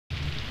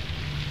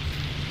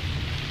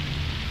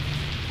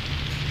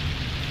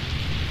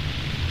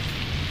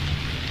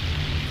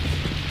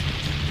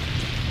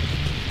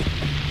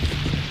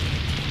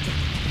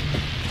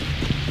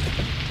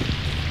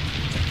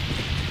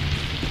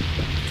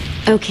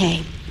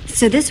Okay,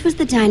 so this was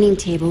the dining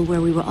table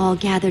where we were all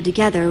gathered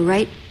together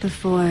right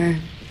before...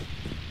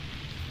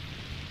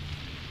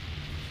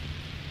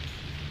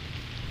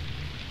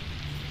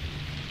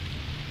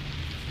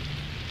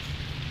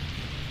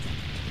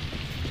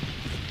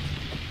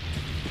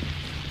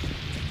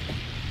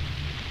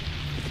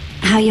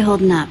 How you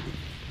holding up?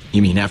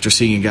 You mean after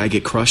seeing a guy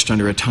get crushed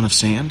under a ton of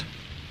sand?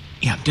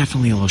 Yeah, I'm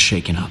definitely a little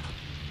shaken up.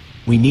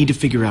 We need to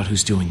figure out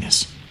who's doing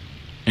this.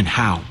 And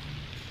how.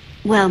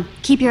 Well,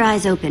 keep your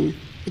eyes open.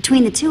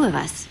 Between the two of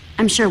us,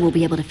 I'm sure we'll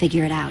be able to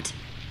figure it out.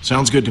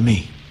 Sounds good to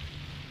me.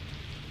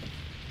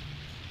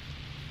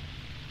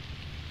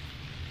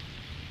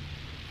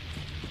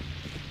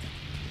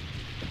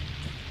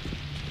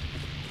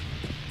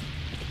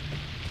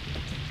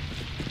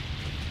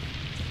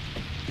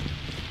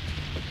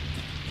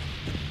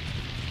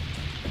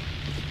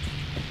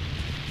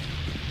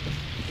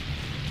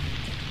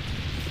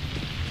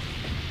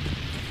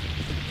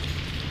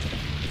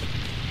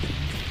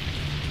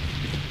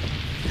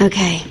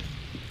 Okay,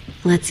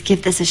 let's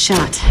give this a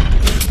shot.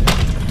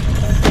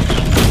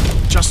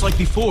 Just like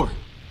before.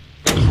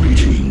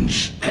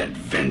 Greetings,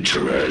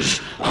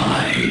 adventurers.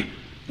 I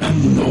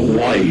am the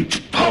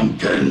White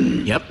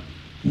Pumpkin. Yep.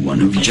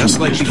 One of you Just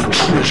like is the before.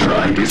 treasure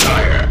I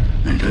desire,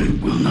 and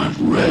I will not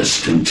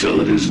rest until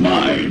it is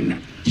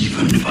mine,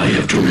 even if I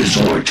have to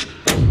resort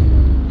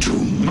to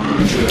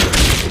murder.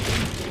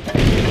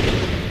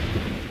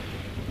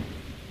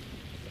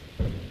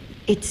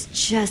 It's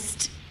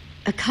just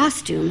a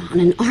costume on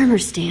an armor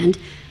stand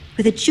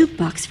with a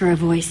jukebox for a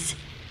voice.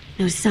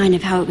 No sign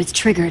of how it was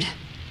triggered.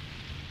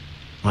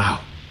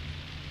 Wow.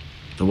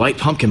 The White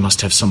Pumpkin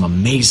must have some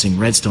amazing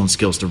redstone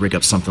skills to rig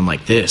up something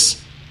like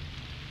this.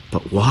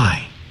 But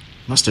why?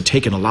 Must have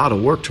taken a lot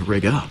of work to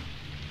rig up.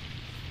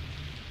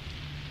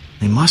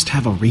 They must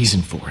have a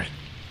reason for it.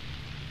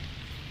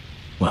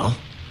 Well,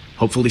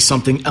 hopefully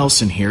something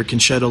else in here can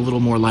shed a little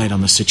more light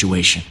on the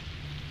situation.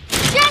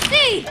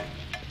 Jesse!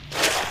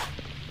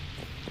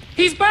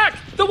 He's back!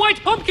 The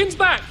White Pumpkin's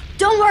back!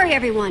 Don't worry,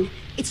 everyone.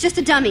 It's just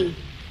a dummy.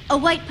 A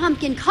White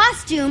Pumpkin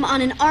costume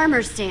on an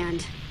armor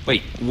stand.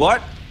 Wait,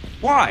 what?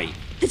 Why?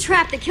 The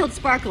trap that killed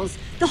Sparkles.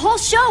 The whole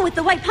show with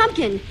the White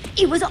Pumpkin.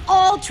 It was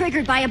all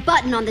triggered by a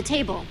button on the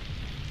table.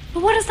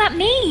 But what does that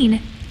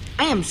mean?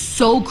 I am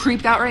so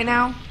creeped out right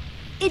now.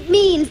 It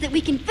means that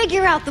we can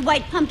figure out the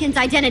White Pumpkin's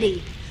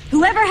identity.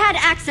 Whoever had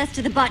access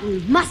to the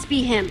button must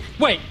be him.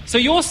 Wait, so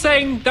you're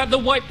saying that the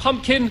White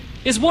Pumpkin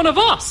is one of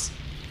us?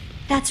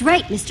 That's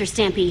right, Mr.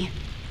 Stampy.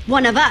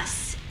 One of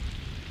us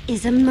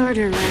is a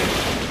murderer.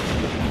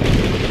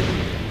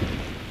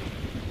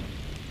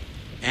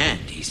 And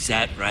he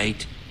sat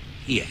right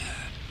here.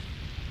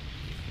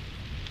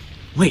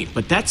 Wait,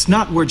 but that's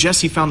not where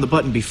Jesse found the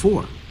button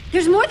before.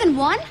 There's more than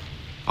one?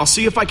 I'll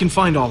see if I can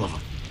find all of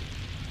them.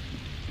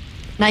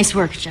 Nice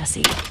work,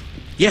 Jesse.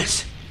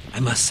 Yes,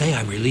 I must say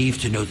I'm relieved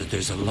to know that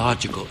there's a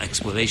logical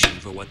explanation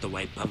for what the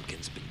White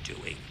Pumpkin's been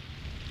doing.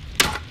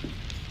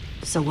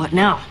 So what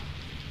now?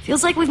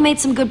 Feels like we've made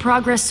some good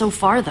progress so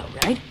far, though,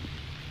 right?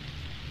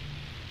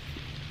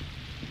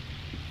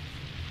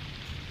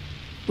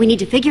 We need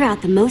to figure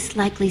out the most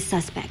likely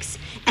suspects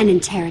and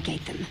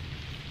interrogate them.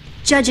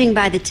 Judging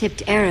by the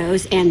tipped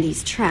arrows and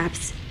these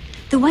traps,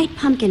 the White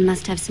Pumpkin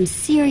must have some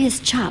serious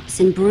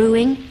chops in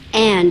brewing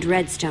and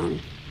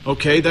redstone.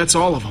 Okay, that's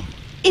all of them.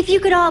 If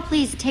you could all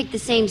please take the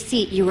same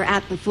seat you were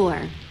at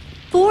before.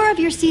 4 of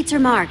your seats are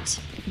marked.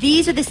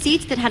 These are the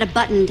seats that had a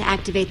button to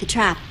activate the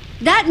trap.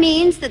 That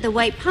means that the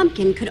White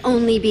Pumpkin could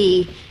only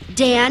be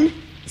Dan,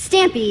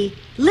 Stampy,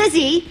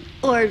 Lizzie,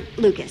 or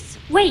Lucas.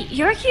 Wait,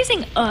 you're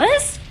accusing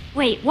us?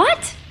 Wait,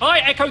 what? I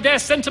echo their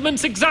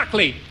sentiments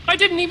exactly. I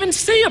didn't even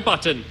see a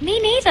button. Me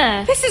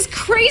neither. This is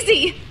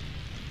crazy!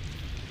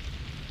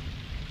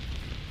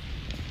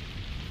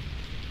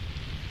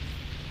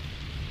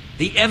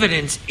 The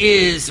evidence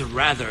is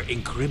rather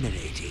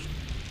incriminating.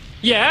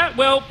 Yeah,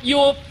 well,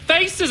 your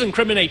face is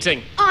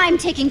incriminating. I'm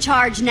taking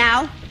charge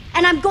now,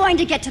 and I'm going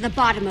to get to the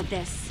bottom of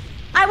this.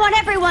 I want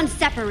everyone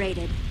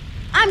separated.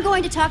 I'm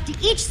going to talk to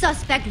each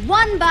suspect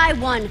one by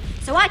one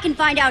so I can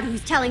find out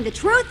who's telling the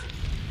truth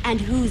and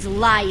who's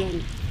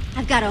lying.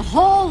 I've got a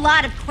whole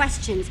lot of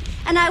questions,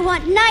 and I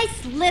want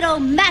nice little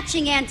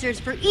matching answers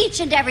for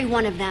each and every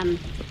one of them.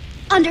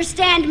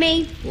 Understand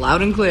me?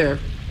 Loud and clear.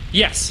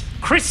 Yes,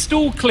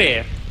 crystal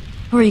clear.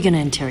 Who are you gonna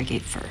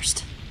interrogate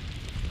first?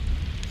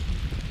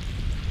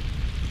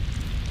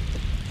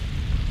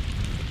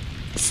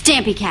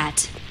 Stampy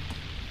Cat.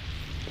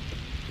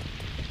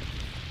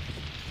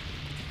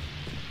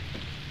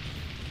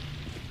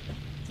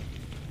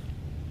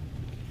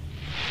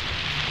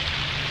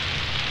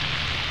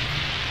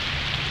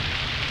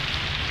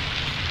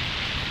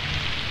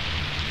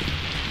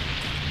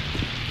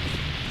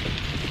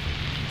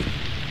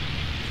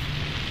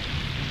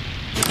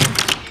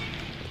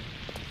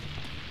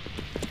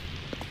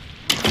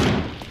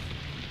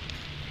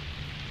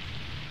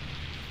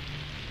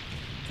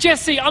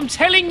 Jesse, I'm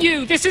telling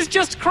you, this is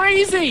just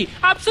crazy.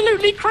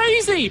 Absolutely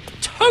crazy.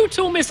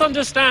 Total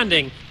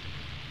misunderstanding.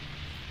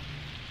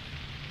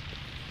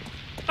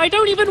 I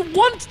don't even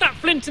want that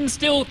flint and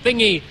steel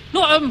thingy.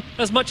 Not,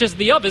 as much as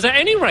the others at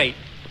any rate.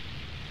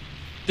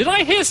 Did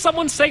I hear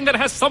someone saying that it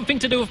has something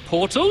to do with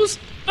portals?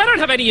 I don't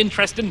have any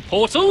interest in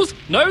portals.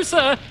 No,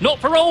 sir. Not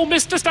for old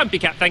Mr. Stampy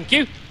Cat, thank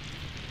you.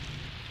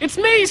 It's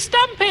me,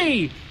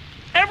 Stampy!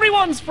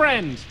 Everyone's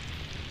friend.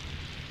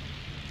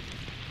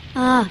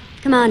 Ah,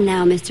 come on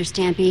now, Mr.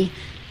 Stampy.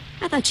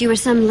 I thought you were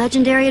some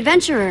legendary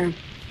adventurer.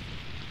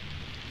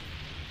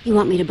 You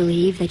want me to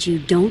believe that you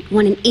don't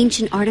want an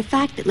ancient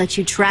artifact that lets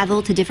you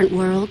travel to different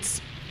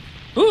worlds?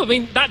 Ooh, I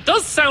mean, that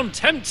does sound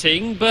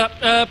tempting, but,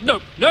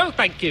 no,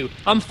 thank you.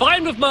 I'm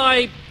fine with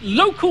my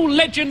local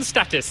legend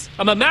status.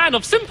 I'm a man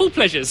of simple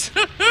pleasures.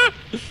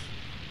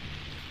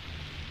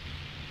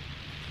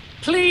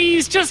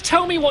 Please, just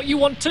tell me what you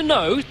want to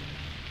know.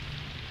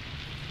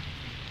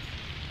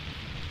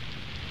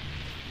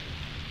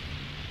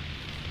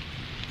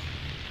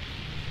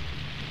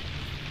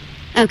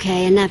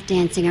 Okay, enough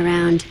dancing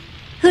around.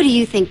 Who do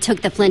you think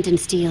took the flint and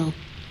steel?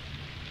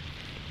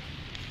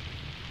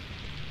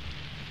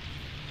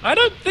 I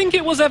don't think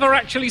it was ever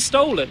actually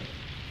stolen.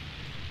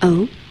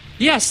 Oh?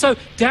 Yeah, so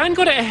Dan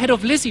got it ahead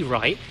of Lizzie,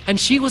 right? And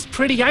she was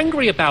pretty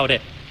angry about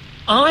it.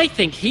 I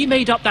think he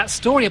made up that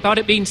story about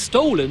it being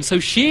stolen so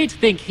she'd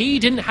think he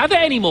didn't have it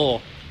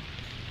anymore.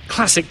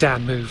 Classic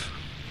Dan move.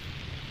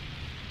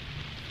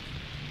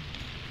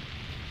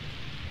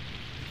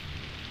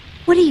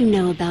 What do you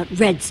know about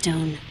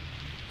redstone?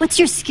 What's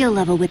your skill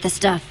level with the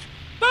stuff?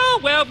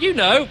 Oh, well, you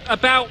know,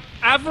 about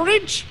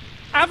average?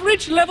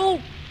 Average level?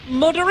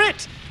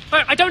 Moderate?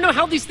 I don't know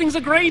how these things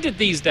are graded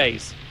these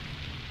days.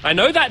 I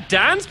know that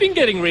Dan's been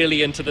getting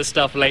really into the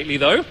stuff lately,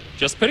 though.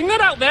 Just putting that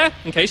out there,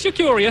 in case you're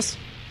curious.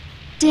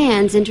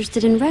 Dan's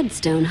interested in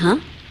redstone, huh?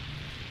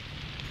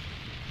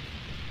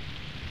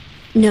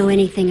 Know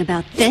anything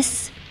about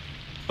this?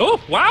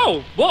 Oh,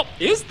 wow! What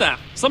is that?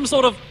 Some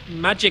sort of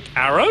magic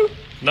arrow?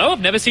 No, I've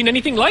never seen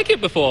anything like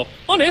it before.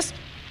 Honest.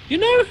 You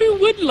know who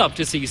would love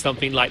to see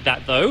something like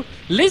that, though?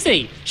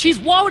 Lizzie. She's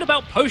wild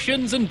about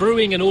potions and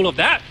brewing and all of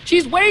that.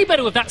 She's way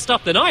better with that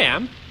stuff than I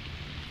am.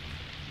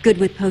 Good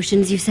with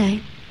potions, you say?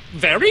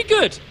 Very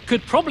good.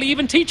 Could probably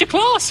even teach a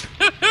class.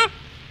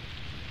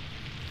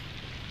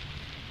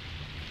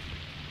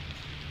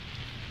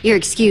 You're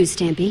excused,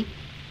 Stampy.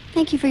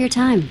 Thank you for your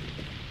time.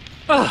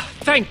 Ah,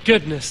 thank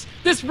goodness.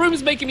 This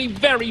room's making me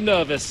very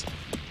nervous.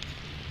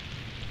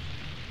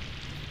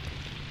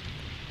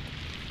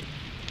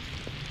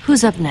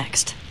 Who's up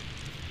next?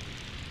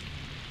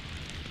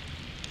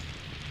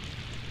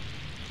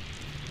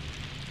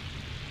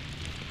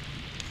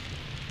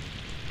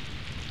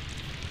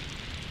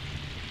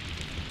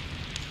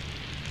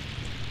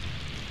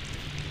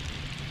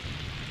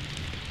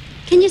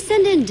 Can you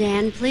send in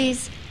Dan,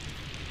 please?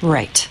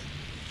 Right.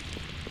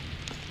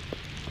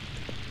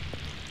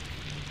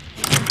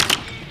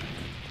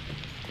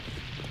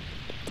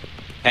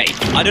 Hey,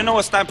 I don't know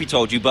what Stampy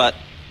told you, but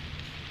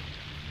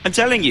I'm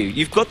telling you,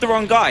 you've got the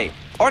wrong guy.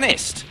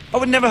 Honest. I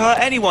would never hurt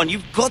anyone.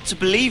 You've got to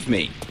believe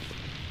me.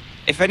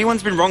 If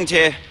anyone's been wronged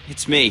here,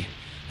 it's me.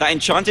 That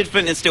enchanted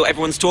flint and steel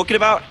everyone's talking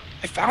about,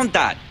 I found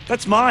that.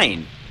 That's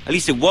mine. At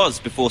least it was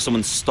before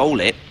someone stole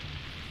it.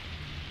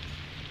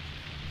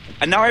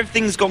 And now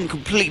everything's gone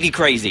completely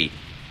crazy.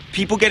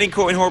 People getting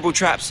caught in horrible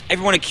traps,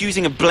 everyone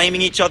accusing and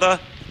blaming each other.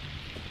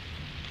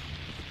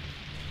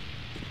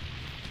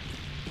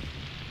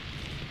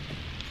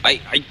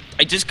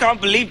 I just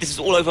can't believe this is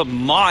all over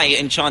my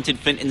enchanted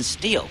flint and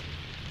steel.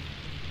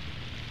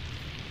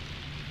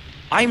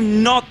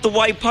 I'm not the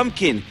White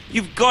Pumpkin.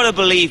 You've got to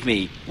believe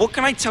me. What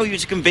can I tell you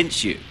to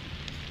convince you?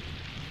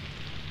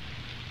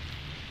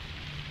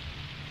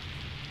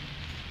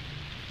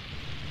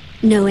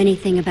 Know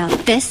anything about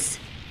this?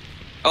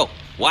 Oh,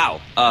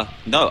 wow.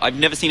 No, I've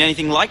never seen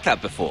anything like that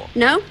before.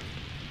 No?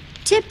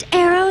 Tipped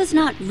arrows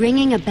not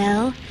ringing a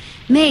bell?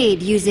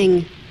 Made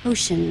using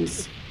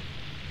potions.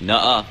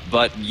 Nuh-uh,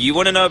 but you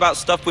want to know about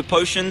stuff with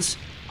potions?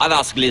 I'd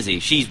ask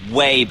Lizzie. She's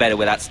way better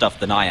with that stuff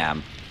than I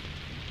am.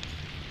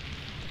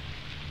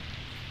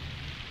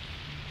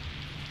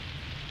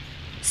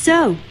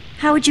 So,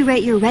 how would you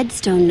rate your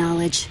redstone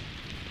knowledge?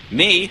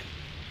 Me?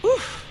 Whew,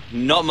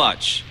 not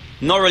much.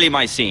 Not really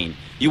my scene.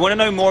 You want to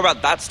know more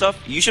about that stuff?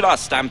 You should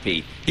ask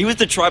Stampy. He was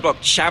the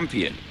Tri-Block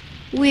champion.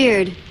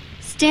 Weird.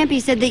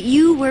 Stampy said that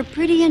you were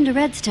pretty into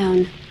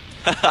redstone.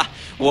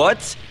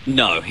 What?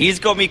 No, he's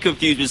got me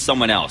confused with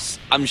someone else.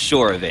 I'm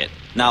sure of it.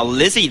 Now,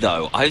 Lizzie,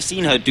 though, I've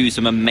seen her do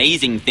some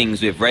amazing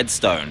things with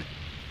redstone.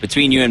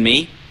 Between you and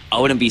me, I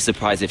wouldn't be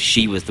surprised if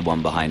she was the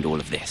one behind all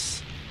of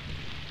this.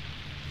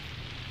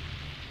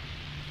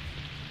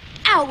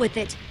 Out with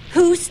it!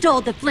 Who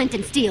stole the flint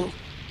and steel?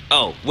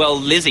 Oh, well,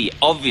 Lizzie,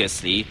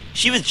 obviously.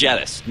 She was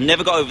jealous.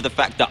 Never got over the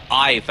fact that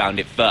I found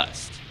it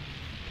first.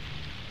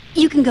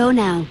 You can go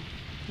now,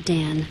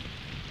 Dan.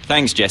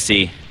 Thanks,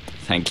 Jesse.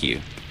 Thank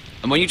you.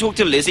 And when you talk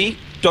to Lizzie,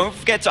 don't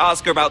forget to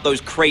ask her about those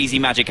crazy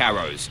magic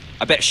arrows.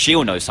 I bet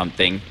she'll know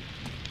something.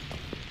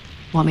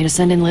 Want me to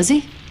send in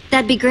Lizzie?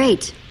 That'd be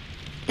great.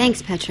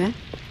 Thanks, Petra.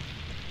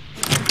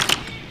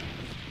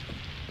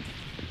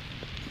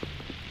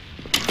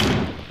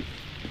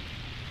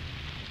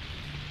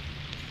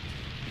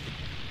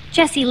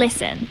 Jesse,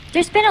 listen.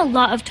 There's been a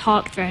lot of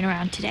talk thrown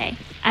around today.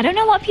 I don't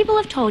know what people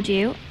have told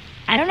you.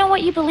 I don't know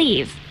what you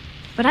believe.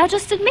 But I'll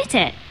just admit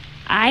it.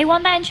 I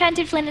want that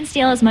enchanted flint and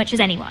steel as much as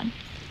anyone.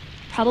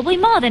 Probably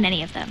more than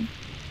any of them.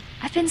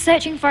 I've been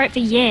searching for it for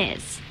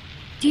years.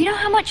 Do you know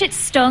how much it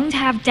stung to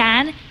have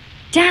Dan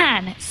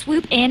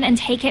swoop in and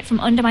take it from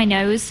under my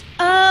nose?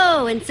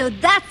 Oh, and so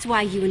that's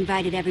why you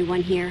invited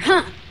everyone here,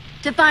 huh?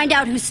 To find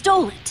out who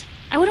stole it.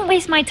 I wouldn't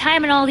waste my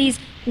time on all these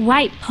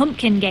white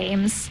pumpkin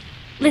games.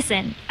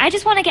 Listen, I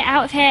just want to get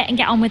out of here and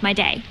get on with my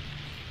day.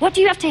 What do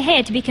you have to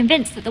hear to be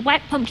convinced that the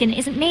white pumpkin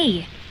isn't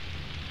me?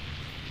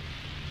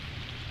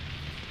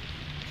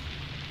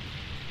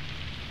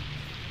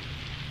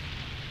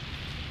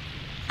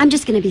 I'm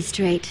just gonna be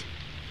straight.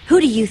 Who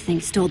do you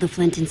think stole the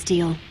flint and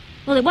steel?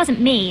 Well, it wasn't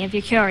me, if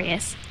you're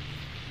curious.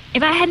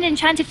 If I had an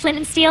enchanted flint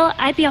and steel,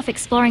 I'd be off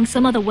exploring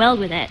some other world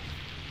with it.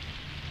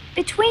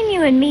 Between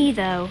you and me,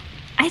 though,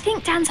 I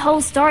think Dan's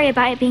whole story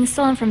about it being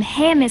stolen from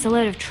him is a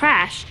load of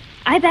trash.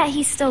 I bet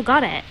he's still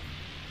got it.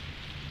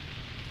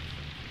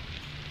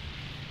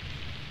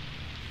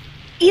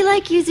 You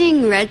like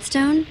using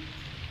redstone?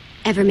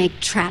 Ever make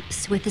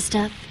traps with the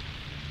stuff?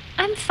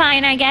 I'm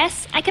fine, I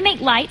guess. I can make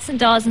lights and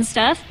doors and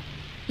stuff.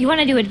 You want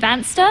to do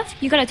advanced stuff?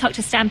 You gotta talk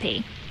to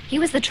Stampy. He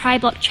was the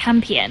tri-block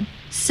champion.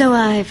 So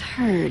I've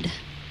heard.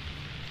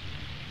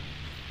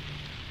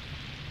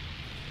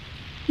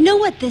 Know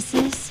what this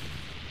is?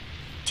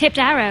 Tipped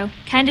arrow.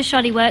 Kinda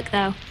shoddy work,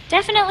 though.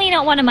 Definitely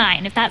not one of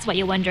mine, if that's what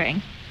you're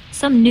wondering.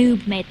 Some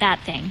noob made that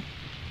thing.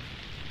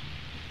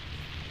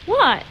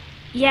 What?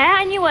 Yeah,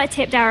 I knew what a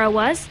tipped arrow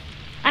was.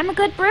 I'm a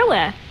good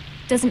brewer.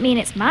 Doesn't mean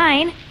it's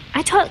mine.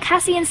 I taught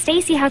Cassie and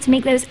Stacy how to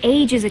make those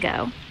ages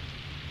ago.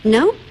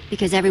 No,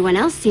 because everyone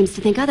else seems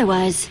to think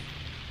otherwise.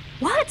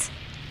 What?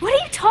 What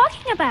are you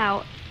talking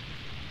about?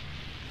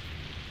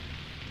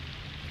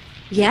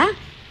 Yeah?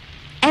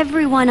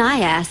 Everyone I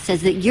asked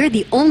says that you're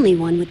the only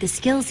one with the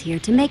skills here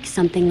to make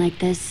something like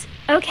this.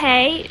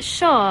 Okay,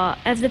 sure.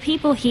 Of the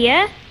people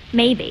here,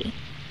 maybe.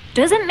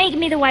 Doesn't make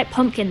me the white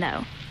pumpkin,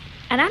 though.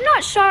 And I'm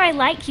not sure I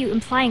like you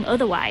implying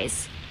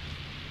otherwise.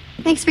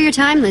 Thanks for your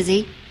time,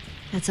 Lizzie.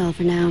 That's all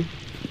for now.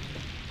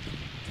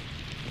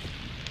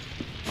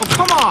 Oh,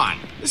 come on!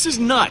 This is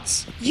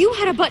nuts! You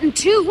had a button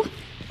too!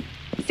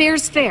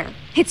 Fair's fair.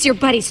 It's your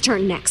buddy's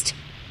turn next.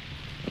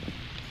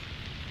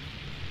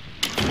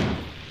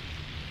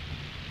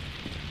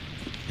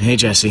 Hey,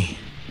 Jesse.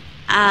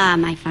 Ah,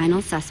 my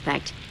final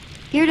suspect.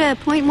 Here to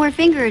point more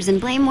fingers and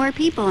blame more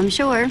people, I'm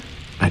sure.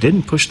 I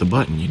didn't push the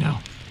button, you know.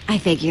 I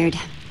figured.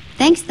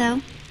 Thanks,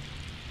 though.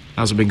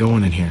 How's it been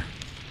going in here?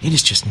 It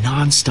is just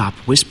non-stop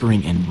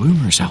whispering and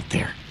rumors out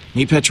there.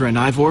 Me, Petra, and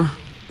Ivor,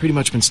 pretty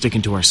much been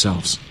sticking to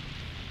ourselves.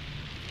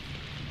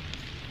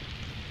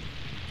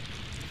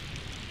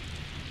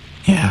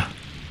 Yeah.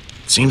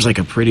 Seems like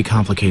a pretty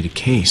complicated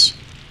case.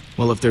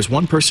 Well, if there's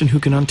one person who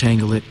can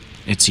untangle it,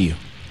 it's you.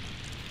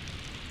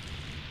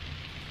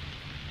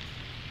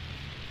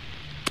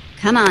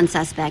 Come on,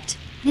 suspect.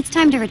 It's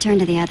time to return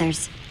to the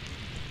others.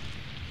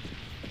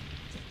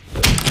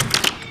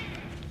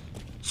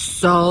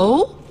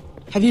 So?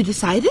 Have you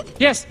decided?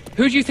 Yes,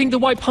 who do you think the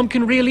white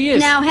pumpkin really is?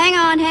 Now, hang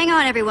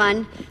on,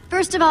 everyone.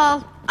 First of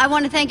all, I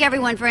want to thank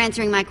everyone for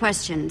answering my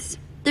questions.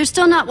 There's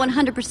still not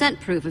 100%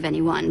 proof of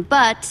anyone,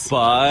 but...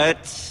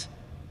 But...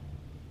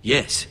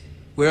 Yes.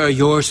 Where are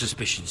your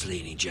suspicions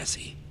leaning,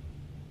 Jesse?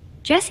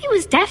 Jesse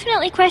was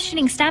definitely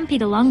questioning Stampy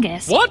the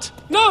longest. What?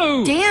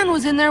 No! Dan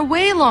was in there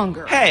way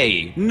longer.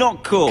 Hey,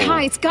 not cool.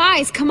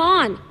 Guys, come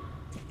on!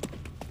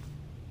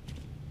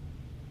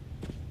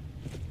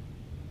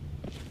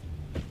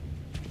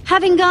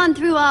 Having gone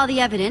through all the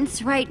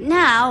evidence, right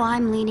now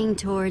I'm leaning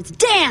towards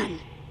Dan!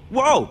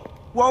 Whoa!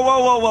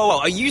 Whoa.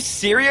 Are you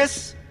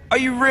serious? Are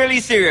you really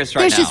serious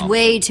right There's now? just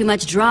way too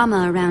much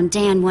drama around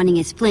Dan wanting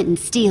his flint and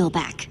steel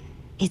back.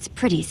 It's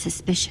pretty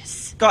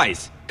suspicious.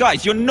 Guys,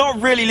 you're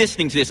not really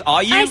listening to this,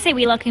 are you? I say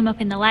we lock him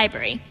up in the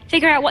library.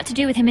 Figure out what to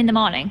do with him in the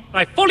morning.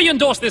 I fully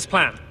endorse this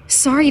plan.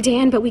 Sorry,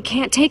 Dan, but we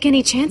can't take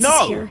any chances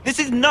No, here. this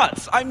is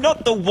nuts. I'm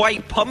not the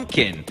white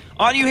pumpkin.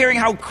 Aren't you hearing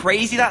how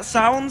crazy that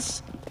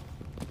sounds?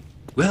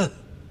 Well,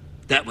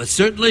 that was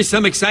certainly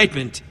some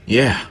excitement.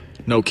 Yeah,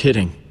 no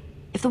kidding.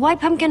 If the white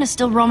pumpkin is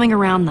still roaming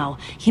around, though,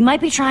 he might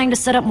be trying to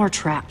set up more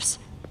traps.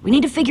 We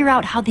need to figure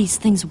out how these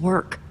things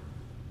work.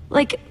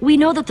 Like, we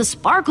know that the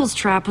Sparkles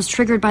trap was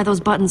triggered by those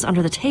buttons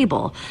under the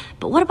table,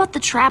 but what about the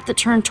trap that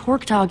turned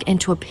Torque Dog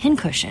into a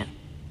pincushion?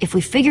 If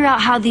we figure out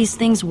how these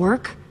things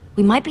work,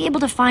 we might be able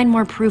to find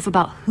more proof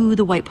about who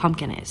the white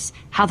pumpkin is,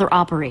 how they're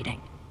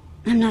operating.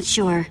 I'm not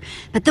sure,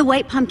 but the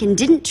white pumpkin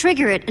didn't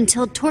trigger it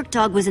until Torque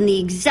Dog was in the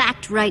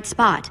exact right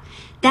spot.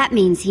 That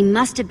means he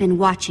must have been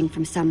watching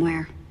from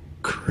somewhere.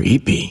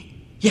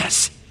 Creepy.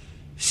 Yes.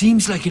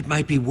 Seems like it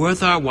might be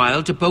worth our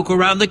while to poke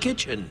around the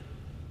kitchen.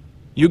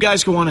 You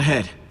guys go on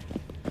ahead.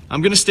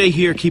 I'm gonna stay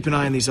here, keep an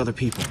eye on these other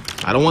people.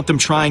 I don't want them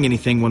trying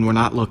anything when we're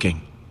not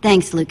looking.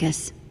 Thanks,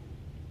 Lucas.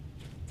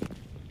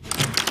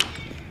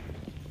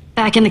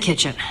 Back in the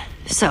kitchen.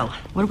 So,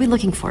 what are we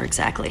looking for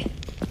exactly?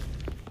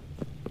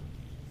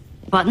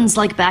 Buttons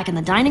like back in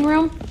the dining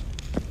room?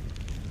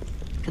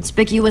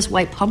 conspicuous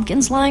white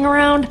pumpkins lying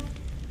around?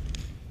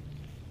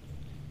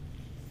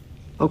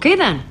 Okay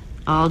then.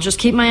 I'll just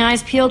keep my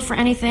eyes peeled for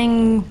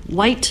anything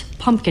white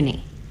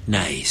pumpkin-y.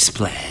 Nice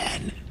plan.